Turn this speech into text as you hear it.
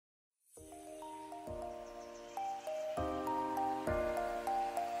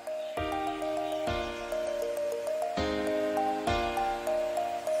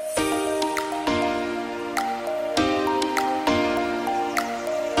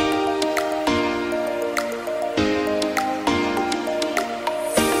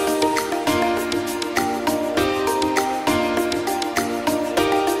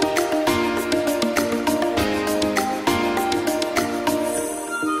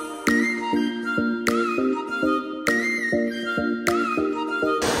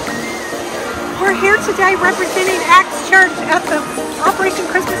we're here today representing Acts Church at the Operation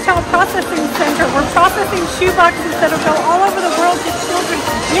Christmas Child Processing Center. We're processing shoeboxes that will go all over the world to children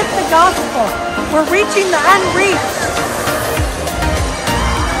to get the gospel. We're reaching the unreached.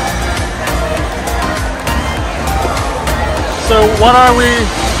 So what are we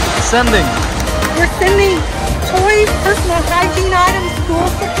sending? We're sending toys, personal hygiene items, school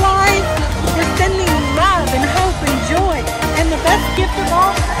supplies. We're sending love and hope and joy. And the best gift of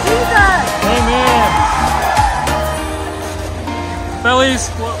all, Jesus! Amen. Fellas,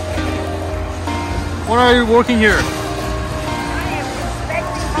 what are you working here? I am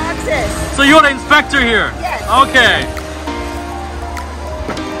inspecting boxes. So you're the inspector here? Yes. Okay.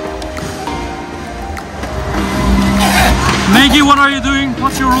 Maggie, what are you doing?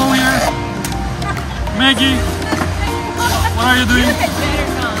 What's your role here? Maggie, what are you doing?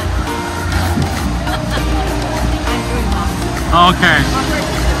 Okay.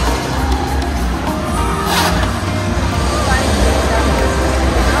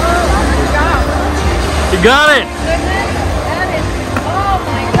 You got it.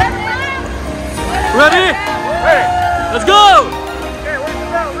 Ready? Ready. Let's go. Okay, ring the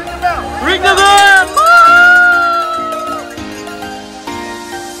bell, ring the bell. Ring the bell.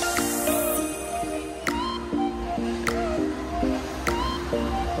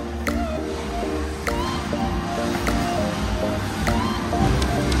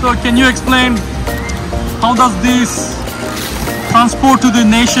 So can you explain how does this transport to the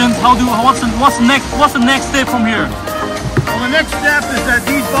nations? What's the next step from here? Well, the next step is that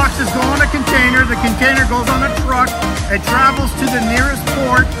these boxes go on a container. The container goes on a truck. It travels to the nearest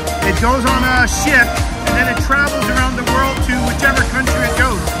port. It goes on a ship, and then it travels around the world to whichever country it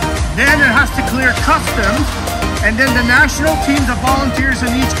goes. Then it has to clear customs, and then the national teams of volunteers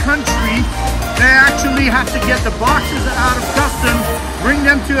in each country, they actually have to get the boxes out of customs, bring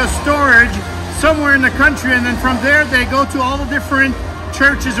them to a storage somewhere in the country, and then from there they go to all the different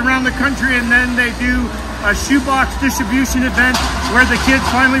churches around the country, and then they do a shoebox distribution event where the kids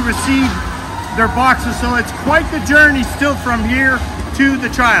finally receive their boxes. So it's quite the journey still from here to the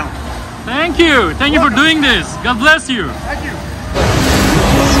child. Thank you. Thank you for doing this. God bless you. Thank you.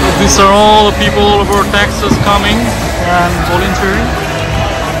 So these are all the people all over Texas coming and volunteering.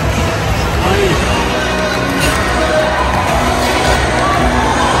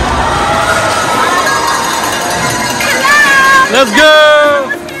 Let's go!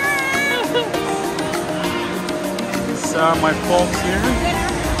 These are my folks here.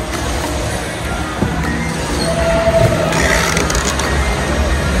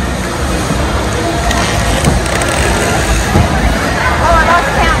 Oh, I lost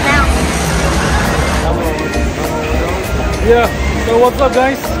count now. Yeah, so what's up,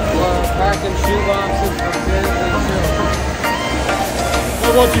 guys? We're packing shoe boxes for kids and children.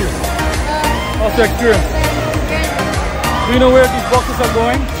 How about you? What's the experience? Do you know where these boxes are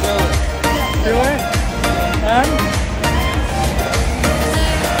going? Chile. And?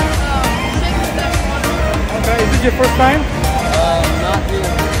 Okay, is this your first time? Not here.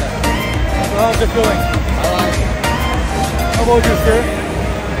 So how's the feeling? I like it. How about you, sir?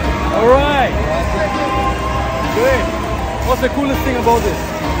 Alright. Good. What's the coolest thing about this?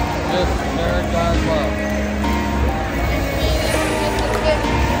 Just sharing God's love.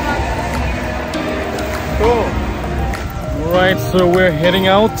 Cool. Alright, so we're heading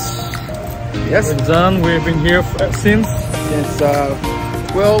out. Yes. We're done. We've been here since?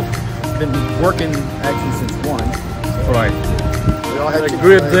 Well, been working actually since 1. Right. We all had A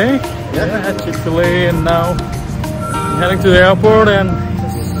great day. Yeah. At Chick-fil-A, and now I'm heading to the airport and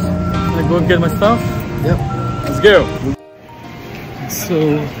I'm gonna go and get my stuff. Yep. Let's go. So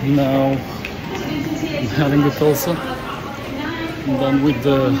now I'm heading to Tulsa. I'm done with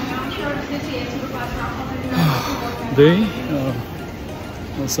the day.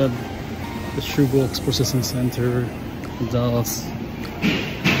 I was at the Shoebox Processing Center in Dallas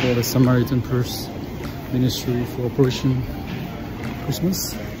for the Samaritan Purse Ministry for Operation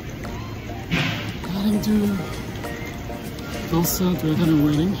Christmas. Heading to Tulsa to attend a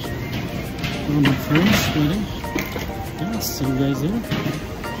wedding. One of my friends' wedding. Yeah, see you guys there.